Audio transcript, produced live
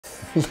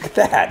Look at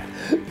that.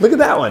 Look at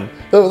that one.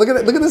 Look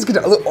at this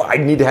guitar. Look, oh, I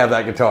need to have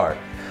that guitar.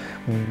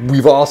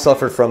 We've all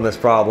suffered from this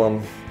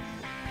problem,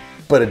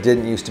 but it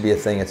didn't used to be a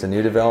thing. It's a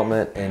new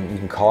development, and you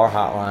can call our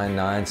hotline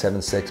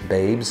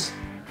 976-BABES,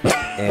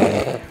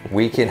 and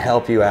we can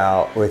help you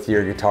out with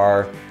your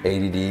guitar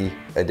ADD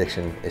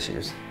addiction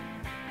issues.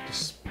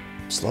 Just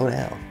slow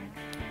down.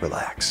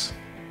 Relax.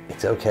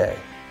 It's okay.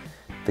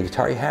 The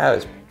guitar you have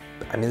is,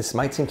 I mean, this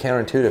might seem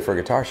counterintuitive for a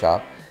guitar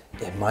shop.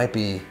 It might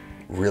be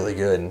really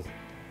good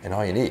and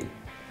all you need.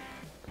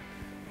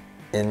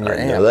 And your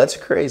amp. That's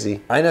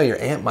crazy. I know your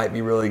amp might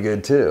be really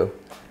good too.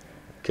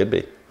 Could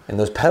be. And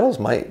those pedals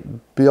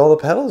might be all the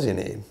pedals you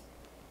need.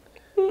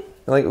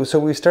 Like, so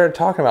we started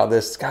talking about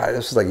this. God,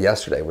 this was like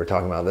yesterday. We were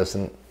talking about this,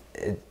 and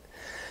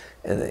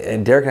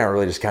Derek and I were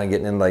really just kind of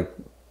getting in, like,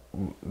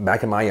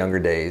 back in my younger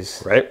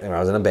days. Right. And I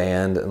was in a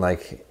band, and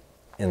like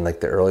in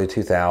like the early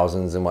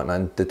 2000s and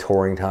whatnot, the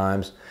touring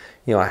times.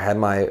 You know, I had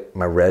my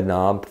red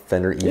knob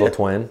Fender Evil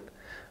Twin.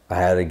 I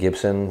had a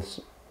Gibson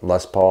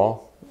Les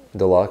Paul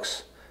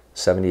Deluxe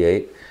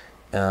 78.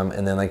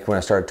 And then, like, when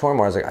I started touring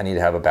more, I was like, I need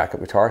to have a backup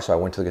guitar. So I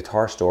went to the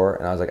guitar store,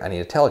 and I was like, I need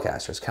a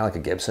Telecaster. It's kind of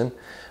like a Gibson,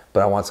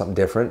 but I want something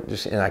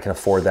different. And I can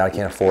afford that. I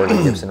can't afford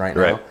a Gibson right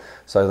now.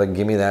 So I was like,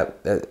 give me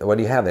that. What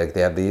do you have?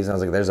 They have these. And I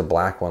was like, there's a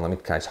black one.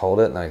 Can I just hold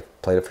it? And I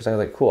played it for a second. I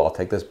was like, cool, I'll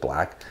take this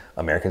black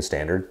American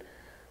Standard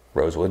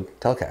Rosewood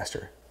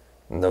Telecaster.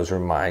 And those were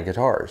my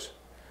guitars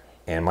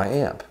and my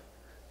amp.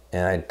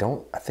 And I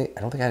don't think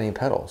I had any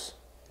pedals.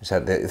 Just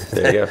had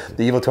the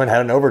Evil Twin had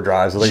an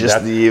overdrive. So like,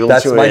 just the Evil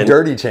that's Twin. My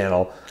dirty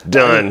channel.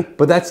 Done.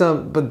 But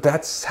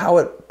that's how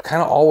it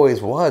kind of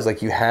always was.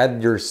 Like, you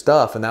had your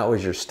stuff, and that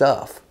was your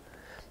stuff,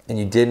 and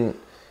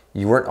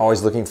you weren't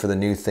always looking for the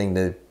new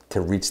thing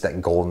to reach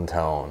that golden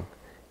tone.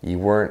 You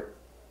weren't,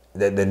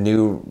 the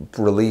new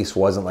release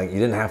wasn't like, you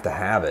didn't have to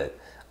have it.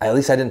 At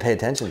least I didn't pay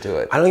attention to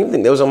it. I don't even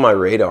think that was on my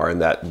radar in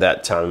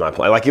that time of my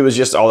play. Like, it was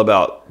just all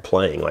about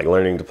playing, like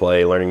learning to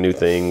play, learning new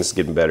things,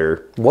 getting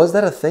better. Was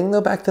that a thing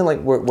though back then? Like,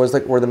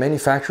 were the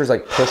manufacturers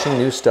like pushing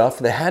new stuff?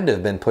 They had to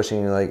have been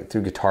pushing, like,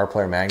 through Guitar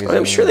Player magazine.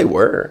 I'm sure they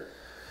were.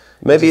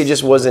 Maybe it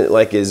just wasn't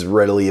like as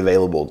readily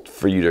available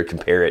for you to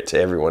compare it to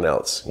everyone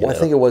else. Well, I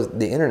think it was,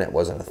 the internet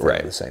wasn't a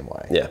thing the same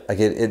way. Yeah. Like,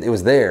 it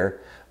was there,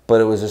 but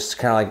it was just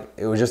kind of like,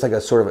 it was just like a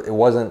sort of, it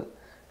wasn't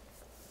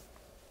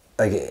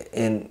like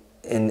in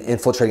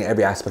infiltrating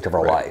every aspect of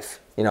our life.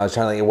 You know, I was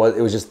trying to,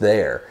 it was just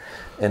there,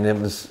 and it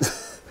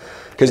was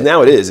because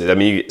now it is. I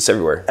mean, it's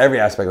everywhere. Every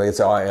aspect. Like,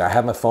 I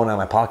have my phone out of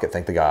my pocket,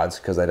 thank the gods,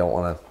 because I don't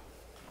want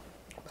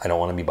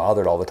to be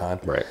bothered all the time.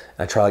 Right. And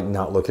I try, like,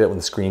 not look at it when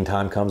the screen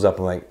time comes up.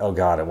 I'm like, oh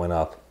God, it went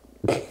up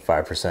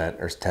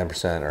 5% or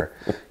 10%, or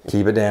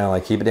keep it down.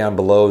 Like, keep it down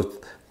below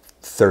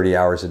 30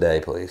 hours a day,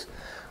 please.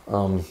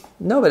 No,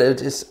 but I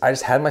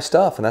just had my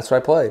stuff, and that's what I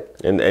played.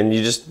 And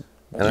you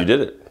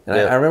did it. And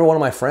I remember one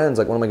of my friends,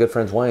 like one of my good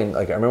friends, Wayne,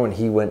 like, I remember when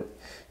he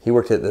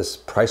worked at this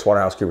Price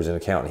Waterhouse Coopers, an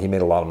accountant. He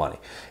made a lot of money.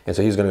 And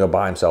so he was going to go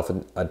buy himself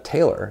a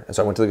Taylor. And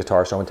so I went to the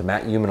guitar store. I went to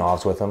Matt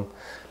Umanov's with him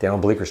down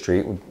on Bleecker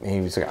Street. And he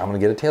was like, I'm going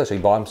to get a Taylor. So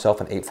he bought himself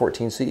an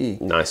 814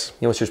 CE. Nice.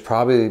 You know, which was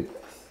probably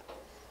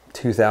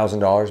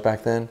 $2,000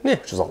 back then. Yeah.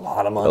 Which was a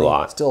lot of money. A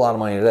lot. Still a lot of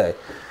money today.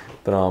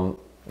 But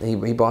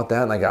he bought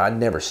that, and like, I'd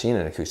never seen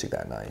an acoustic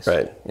that nice.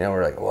 Right. You know,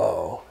 we're like,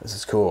 whoa, this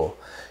is cool.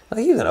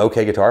 Like, he was an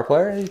okay guitar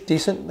player. He's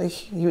decent. Like,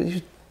 he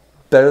was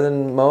better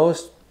than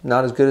most,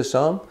 not as good as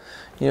some,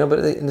 you know, but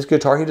in this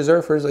guitar he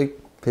deserved for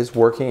his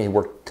working. He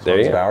worked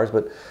tons of hours,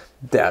 but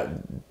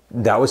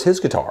that was his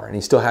guitar, and he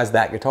still has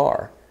that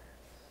guitar.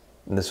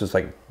 And this was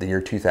like the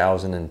year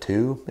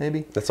 2002,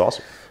 maybe. That's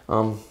awesome. I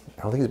don't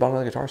think he's bought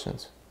another guitar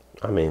since.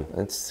 I mean,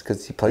 it's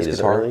because he plays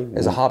guitar really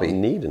as a hobby.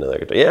 Need another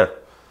guitar, yeah.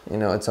 You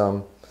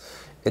know,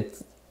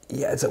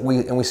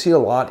 we see a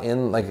lot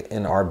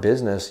in our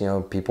business. You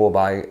know, people will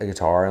buy a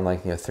guitar, and,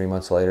 like, you know, 3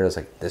 months later, it's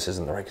like, this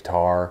isn't the right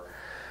guitar.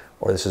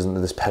 Or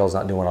this pedal's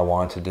not doing what I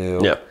want it to do.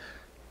 Yeah.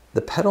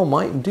 The pedal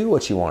might do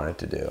what you want it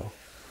to do.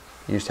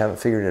 You just haven't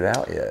figured it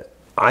out yet.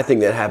 I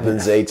think that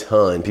happens a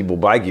ton. People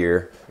buy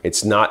gear.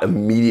 It's not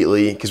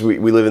immediately, because we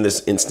live in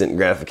this instant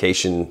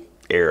gratification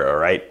era,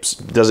 right?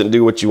 Doesn't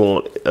do what you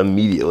want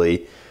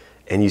immediately,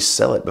 and you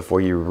sell it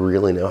before you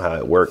really know how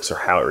it works or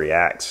how it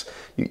reacts.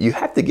 You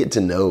have to get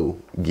to know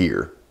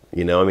gear.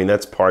 You know, I mean,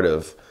 that's part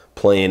of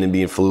playing and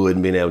being fluid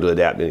and being able to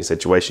adapt to any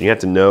situation. You have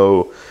to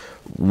know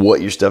what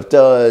your stuff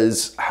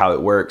does, how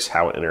it works,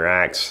 how it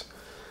interacts.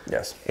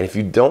 Yes. And if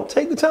you don't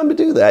take the time to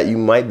do that, you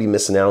might be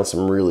missing out on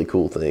some really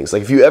cool things.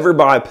 Like, if you ever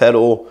buy a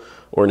pedal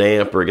or an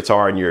amp or a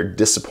guitar and you're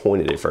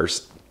disappointed at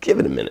first, give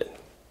it a minute.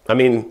 I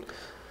mean,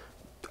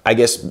 I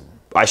guess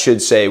I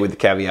should say, with the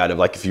caveat of,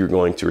 like, if you're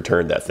going to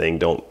return that thing,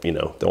 don't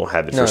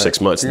have it for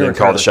 6 months and then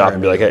call the shop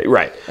and be like, hey,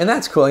 right. And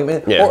that's cool. I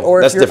mean, yeah,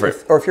 or that's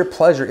different. Or if your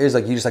pleasure is,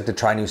 like, you just like to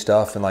try new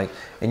stuff,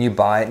 and you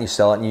buy it and you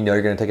sell it, and you know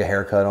you're going to take a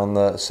haircut on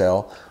the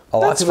sale.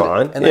 That's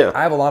fine. And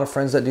I have a lot of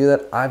friends that do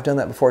that. I've done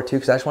that before too,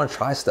 because I just want to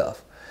try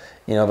stuff.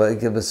 You know,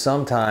 but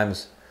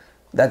sometimes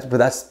I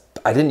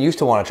didn't used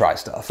to want to try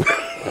stuff.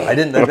 I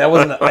didn't know that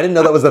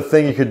was the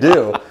thing you could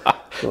do.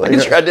 I can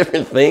try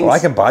different things. Well, I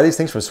can buy these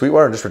things from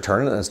Sweetwater and just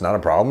return it, and it's not a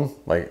problem.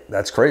 Like,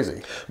 that's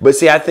crazy. But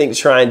see, I think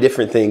trying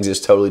different things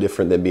is totally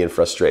different than being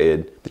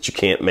frustrated that you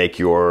can't make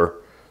your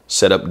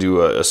setup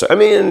do I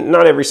mean,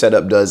 not every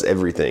setup does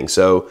everything.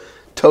 So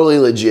totally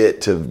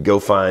legit to go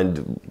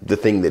find the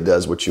thing that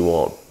does what you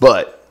want.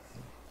 But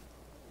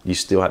you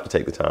still have to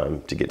take the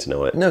time to get to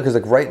know it. No, because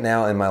like right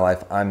now in my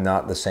life, I'm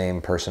not the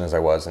same person as I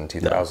was in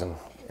 2000. No.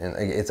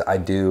 And I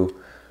do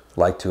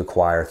like to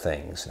acquire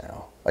things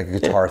now, like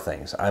guitar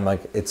things. I'm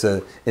like,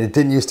 and it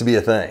didn't used to be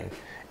a thing.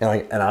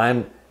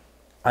 And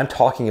I'm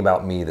talking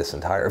about me this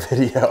entire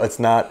video. It's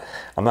not,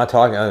 I'm not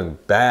talking, I'm a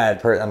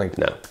bad person. I'm like,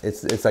 no,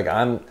 it's like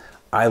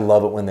I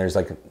love it when there's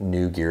like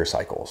new gear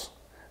cycles.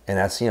 And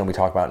that's, we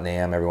talk about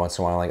NAMM every once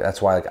in a while. Like,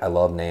 that's why like I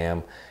love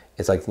NAMM.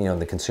 It's like,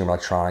 the consumer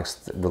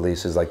electronics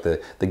releases, like the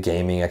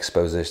gaming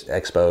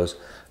expos.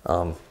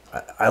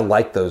 I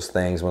like those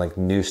things when like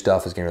new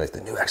stuff is getting released.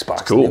 The new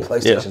Xbox, the new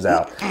PlayStation's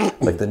out.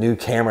 Like the new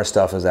camera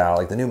stuff is out.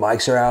 Like the new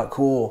mics are out.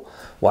 Cool.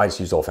 Well, I just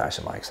use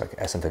old-fashioned mics. Like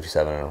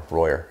SM57 and a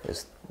Royer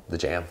is the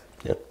jam.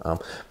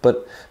 Yep.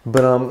 But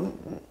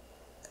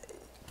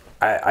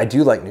I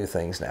do like new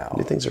things now.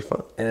 New things are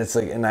fun. And it's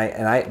like,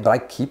 but I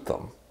keep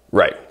them.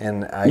 Right.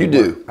 And you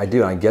do. I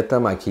do. I get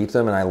them. I keep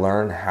them, and I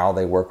learn how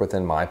they work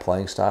within my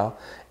playing style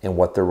and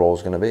what their role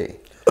is going to be.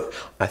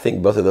 I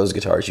think both of those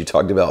guitars you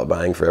talked about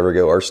buying forever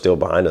ago are still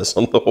behind us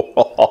on the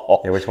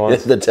wall. Yeah, which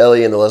ones? The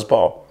Telly and the Les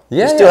Paul.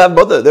 Yeah, you still have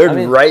both of them.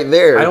 They're right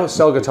there. I don't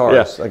sell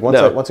guitars. Yeah. Like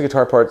once a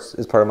guitar part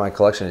is part of my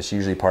collection, it's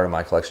usually part of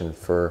my collection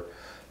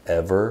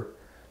forever.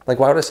 Like,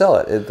 why would I sell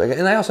it?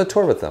 And I also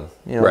tour with them.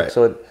 Right.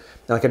 So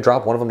I could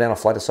drop one of them down a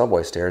flight of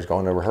subway stairs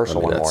going to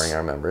rehearsal one morning. I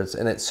remember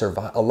it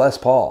survived a Les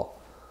Paul.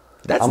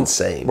 That's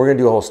insane. We're gonna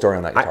do a whole story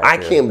on that guitar. I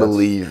can't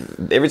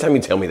believe every time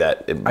you tell me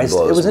that it blows my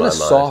mind. It was in a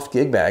soft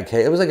gig bag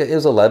case. It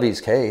was a Levy's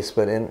case,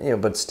 but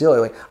but still,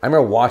 like I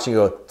remember watching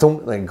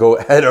it go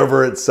head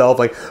over itself,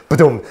 like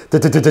ba-dum,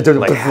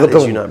 like how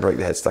did you not break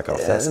the headstock off?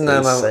 That's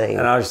insane.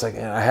 And I was just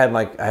like, I had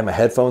my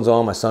headphones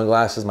on, my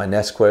sunglasses, my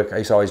Nesquik. I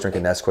used to always drink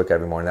a Nesquik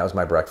every morning. That was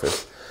my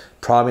breakfast.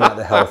 Probably not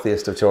the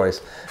healthiest of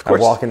choice.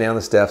 I'm walking down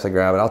the steps, I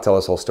grab it. I'll tell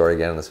this whole story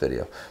again in this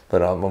video, but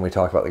when we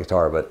talk about the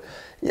guitar, but.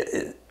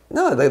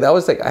 No, that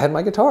was like I had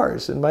my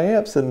guitars and my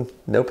amps and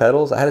no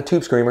pedals. I had a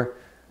tube screamer.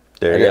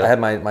 There you go. I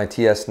had my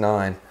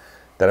TS9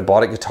 that I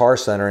bought at Guitar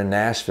Center in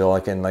Nashville,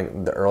 like in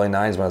like the early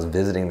 '90s when I was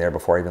visiting there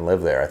before I even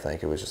lived there. I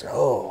think it was just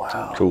oh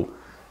wow, cool.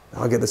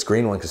 I'll get this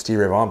green one because Steve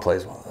Ray Vaughan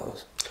plays one of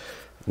those.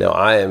 Now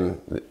I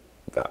am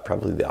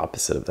probably the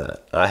opposite of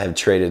that. I have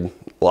traded,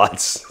 bought,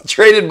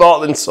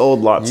 and sold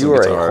lots of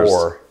guitars. You are a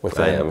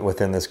whore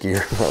within this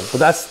gear,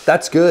 but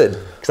that's good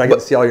because I get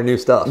to see all your new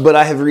stuff. But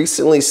I have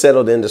recently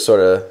settled into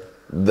sort of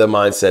the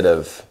mindset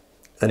of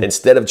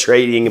instead of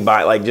trading and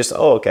buy like just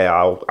okay,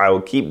 I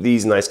will keep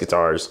these nice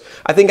guitars.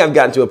 I think I've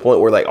gotten to a point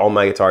where like all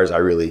my guitars I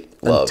really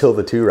love until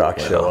the two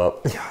rocks show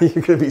up.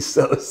 You're gonna be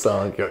so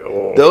sunk.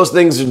 Oh. Those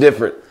things are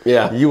different.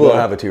 Yeah, you will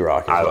have a two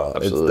rock as well.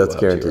 Absolutely, that's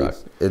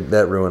guaranteed.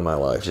 That ruined my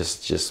life.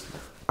 Just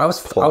I was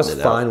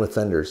fine with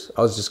Fenders.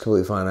 I was just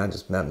completely fine.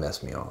 That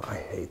messed me off. I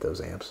hate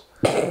those amps.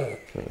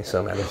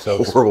 So mad. They're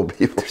so horrible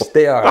people.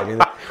 They are. I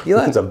mean,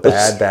 Eli's a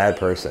bad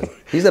person.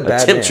 He's a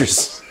bad man.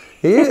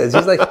 He is.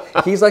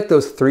 He's like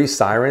those three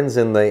sirens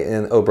in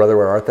Oh Brother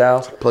Where Art Thou?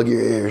 Plug your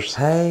ears.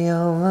 Hey,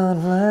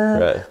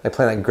 right. They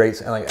play that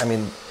great. Like I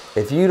mean,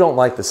 if you don't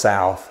like the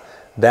South,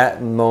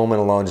 that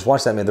moment alone, just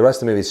watch that movie. The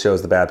rest of the movie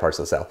shows the bad parts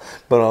of the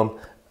South, but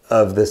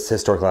of this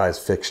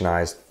historicalized,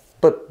 fictionized,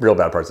 but real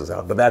bad parts of the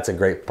South. But that's a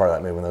great part of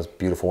that movie when those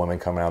beautiful women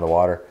come out of the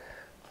water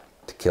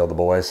to kill the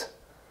boys.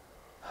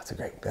 That's a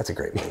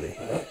great movie.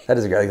 That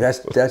is a great.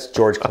 Like, that's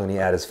George Clooney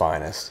at his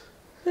finest.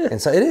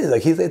 And so it is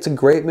like it's a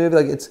great movie.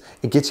 Like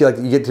it gets you like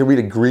you get to read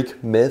a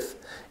Greek myth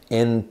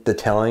in the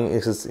telling.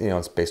 It's just,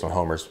 it's based on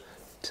Homer's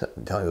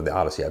telling of the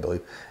Odyssey, I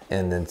believe.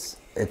 And it's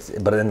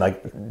but in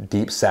like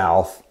deep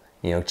South,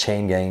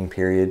 chain gang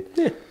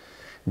period,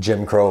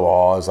 Jim Crow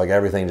laws, like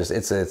everything. Just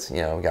it's we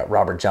got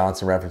Robert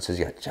Johnson references.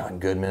 You got John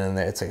Goodman in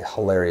there. It's a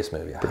hilarious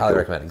movie. I highly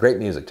recommend it. Great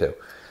music too.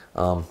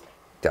 God,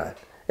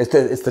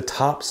 it's the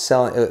top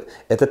selling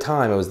at the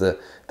time. It was the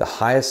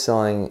highest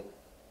selling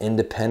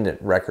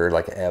independent record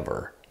like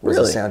ever. Was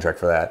the soundtrack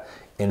for that,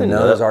 and none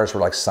of those artists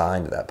were like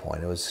signed at that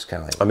point. It was just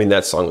kind of like. I mean,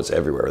 that song was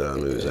everywhere that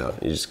movie was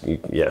out.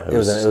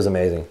 It was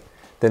amazing.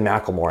 Then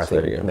Macklemore, I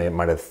think,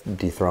 might have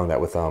dethroned that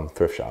with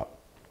Thrift Shop,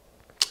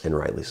 and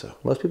rightly so.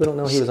 Most people don't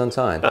know he was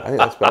unsigned. I think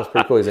that was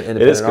pretty cool. He's an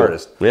independent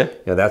artist. Yeah,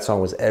 that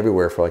song was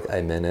everywhere for like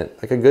a minute,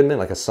 like a good minute,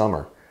 like a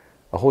summer,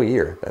 a whole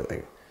year. That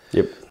thing.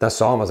 Yep. That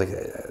song, I was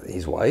like,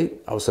 he's white.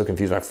 I was so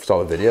confused when I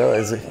saw the video.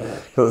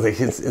 But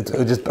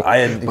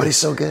he's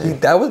so good.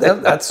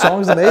 That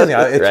song's amazing.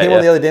 It came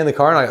on the other day in the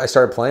car, and I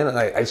started playing, and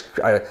I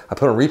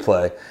put on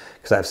replay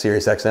because I have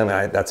Sirius XM,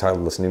 and that's how I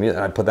listen to music.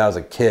 And I put that. I was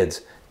like,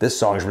 kids, this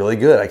song's really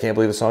good. I can't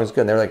believe this song's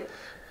good. And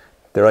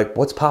they're like,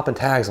 what's poppin'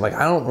 tags? I'm like,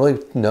 I don't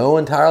really know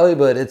entirely,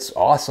 but it's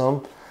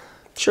awesome.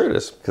 Sure it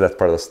is. Because that's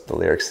part of the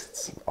lyrics.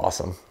 It's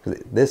awesome.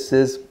 This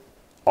is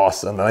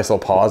awesome. A nice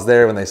little pause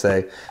there when they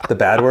say the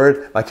bad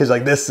word. My kid's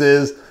like, this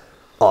is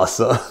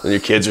awesome. And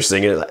your kids are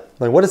singing it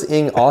Like, what is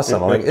ing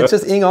awesome? I'm like, it's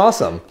just ing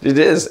awesome. it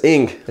is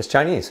ing. It's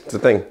Chinese. It's a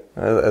thing.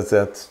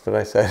 That's what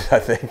I said. I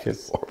think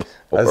it's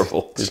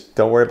Horrible. Just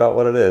don't worry about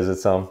what it is.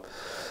 It's I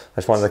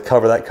just wanted to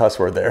cover that cuss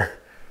word there.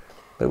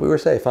 But we were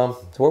safe. So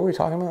what were we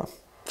talking about?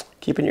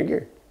 Keeping your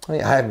gear. I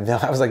mean,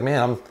 I was like,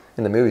 man, I'm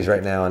in the movies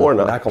right now in Or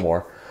not.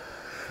 Macklemore.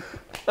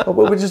 But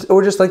we're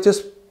just like,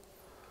 just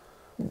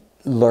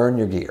learn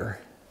your gear.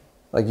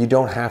 Like, you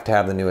don't have to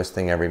have the newest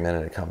thing every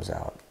minute it comes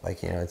out.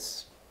 Like, you know,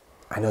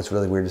 I know it's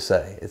really weird to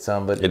say.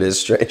 But It is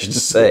strange to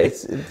say.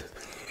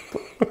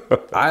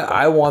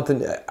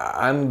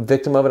 I'm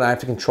victim of it and I have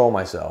to control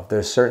myself.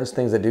 There's certain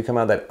things that do come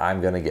out that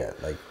I'm going to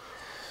get. Like,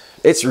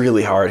 It's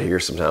really hard here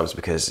sometimes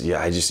because,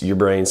 your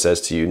brain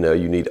says to you, no,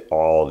 you need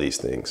all these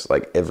things.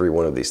 Like, every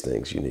one of these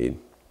things you need.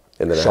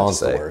 And then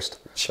Sean's I have to say, the worst.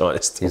 Sean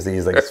is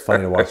He's like, it's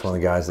funny to watch one of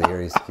the guys that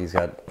he's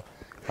got,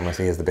 I'm gonna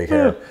say he has the big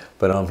hair,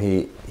 but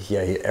he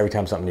every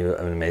time something new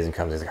and amazing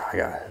comes, he's like,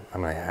 oh,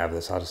 I'm gonna have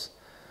this.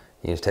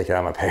 You just take it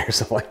out of my pay or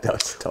something like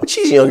that. But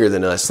she's younger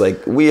than us.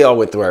 Like, we all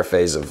went through our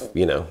phase of,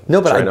 No,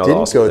 but I trying all the didn't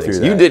awesome go things. through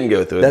that. You didn't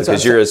go through it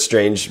because you're a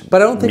strange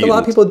But I don't think a lot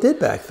of mutant. people did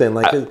back then.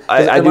 Like,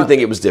 I do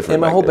think it was different In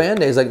my back whole then. band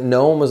days, like,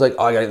 no one was like,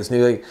 oh, I got this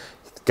new, like,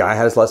 guy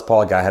had his Les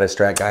Paul, guy had his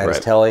Strat, guy had his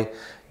Right. Telly,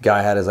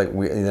 guy had his, like,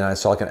 and then I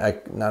saw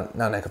like not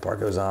an Echo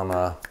Park, it was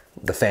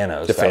the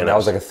Fanos. That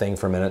was like a thing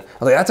for a minute.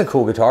 I was like, that's a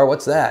cool guitar.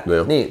 What's that?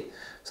 Yeah. Neat.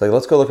 So like,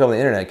 let's go look up on the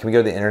internet. Can we go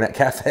to the internet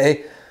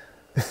cafe?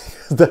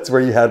 That's where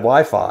you had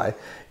Wi-Fi.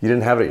 You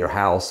didn't have it at your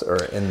house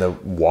or in the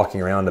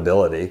walking around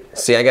ability.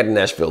 See, I got to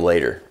Nashville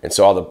later, and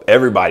so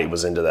everybody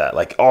was into that.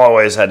 Like,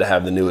 always had to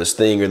have the newest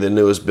thing or the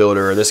newest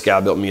builder, or this guy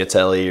built me a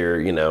telly, or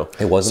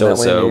It wasn't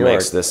that way in New York.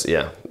 makes this.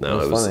 Yeah, no,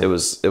 it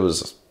was It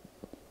was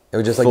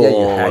just like, full yeah, you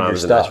on had when I your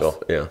was in stuff.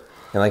 Nashville. Yeah,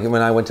 And like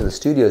when I went to the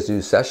studios to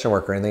do session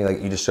work or anything,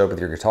 like you just showed up with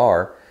your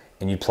guitar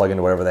and you plug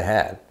into whatever they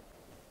had.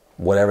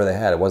 Whatever they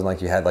had. It wasn't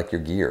like you had like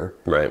your gear.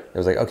 right. It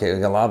was like, okay,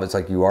 a lot of it's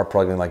like you are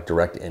plugging like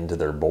direct into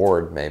their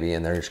board maybe,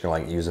 and they're just gonna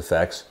like use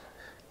effects,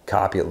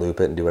 copy it, loop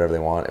it, and do whatever they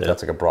want. If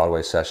that's like a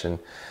Broadway session,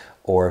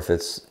 or if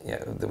it's,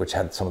 which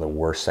had some of the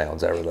worst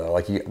sounds ever though.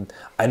 Like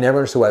I never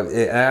understood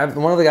why.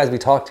 One of the guys we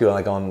talked to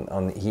like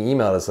he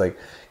emailed us like,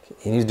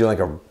 he's doing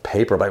like a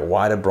paper like,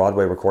 why did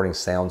Broadway recordings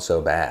sound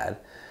so bad?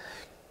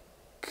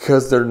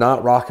 Because they're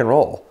not rock and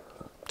roll.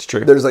 It's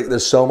true.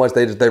 There's so much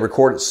they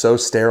record it so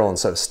sterile and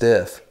so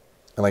stiff,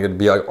 and like it'd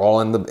be like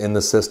all in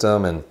the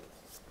system, and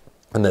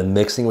the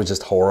mixing was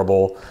just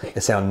horrible.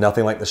 It sounded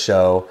nothing like the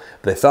show,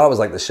 but they thought it was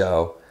like the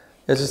show.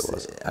 It's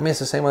just, I mean, it's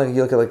the same way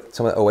you look at like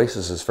some of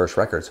Oasis's first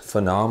records,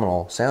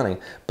 phenomenal sounding,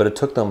 but it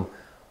took them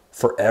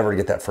forever to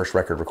get that first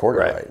record recorded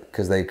right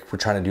because they were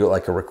trying to do it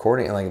like a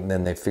recording, and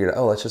then they figured,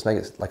 oh, let's just make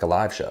it like a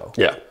live show.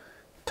 Yeah,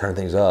 Turn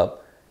things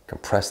up,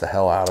 compress the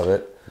hell out of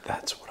it.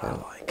 that's what I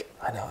like.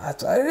 I know.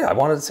 I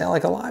wanted it to sound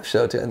like a live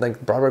show too. And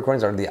like Broadway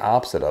recordings are the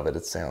opposite of it.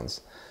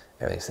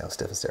 Everything sounds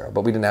stiff and sterile.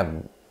 But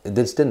it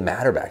just didn't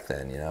matter back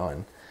then,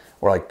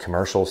 or like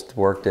commercials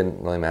work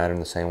didn't really matter in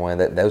the same way.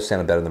 Those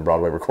sounded better than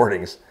Broadway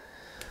recordings,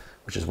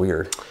 which is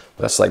weird.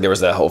 That's like there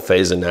was that whole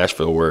phase in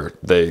Nashville where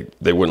they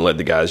wouldn't let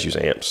the guys use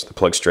amps. They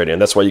plug straight in.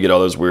 That's why you get all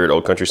those weird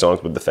old country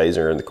songs with the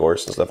phaser and the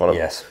chorus and stuff on them.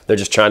 Yes. They're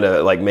just trying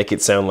to like make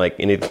it sound like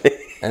anything.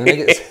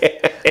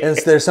 And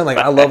there's something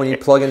like I love when you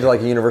plug into like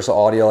a Universal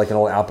Audio, like an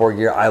old outboard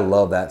gear. I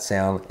love that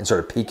sound and sort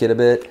of peak it a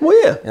bit. Well,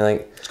 yeah, and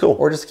like it's cool.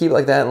 Or just keep it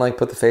like that and like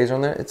put the phaser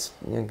on there. It's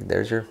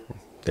there's your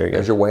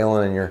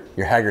Waylon and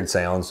your Haggard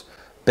sounds.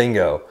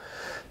 Bingo.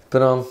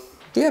 But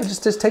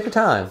just take your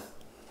time.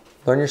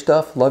 Learn your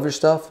stuff. Love your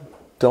stuff.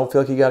 Don't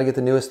feel like you got to get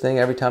the newest thing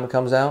every time it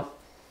comes out,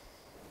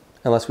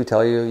 unless we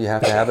tell you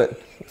have to have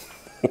it.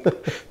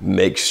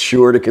 Make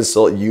sure to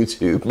consult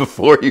YouTube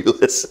before you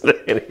listen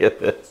to any of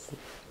this.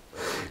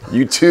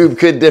 YouTube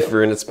could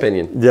differ in its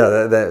opinion. Yeah,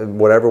 that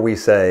whatever we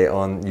say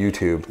on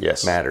YouTube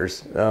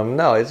matters.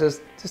 No, it's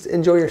just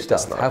enjoy your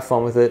stuff. Have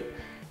fun with it.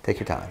 Take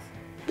your time.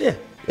 Yeah,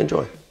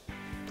 enjoy.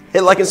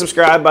 Hit like and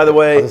subscribe, by the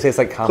way. I was going to say, it's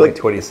like Conway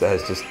Twitty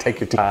says, just take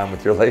your time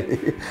with your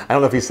lady. I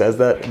don't know if he says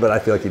that, but I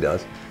feel like he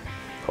does.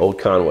 Old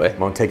Conway. I'm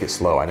going to take it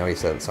slow. I know he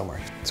said it somewhere.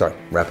 Sorry,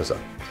 wrap us up.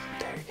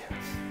 There you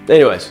go.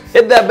 Anyways,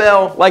 hit that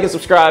bell, like and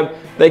subscribe.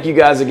 Thank you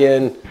guys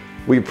again.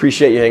 We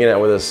appreciate you hanging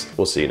out with us.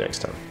 We'll see you next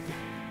time.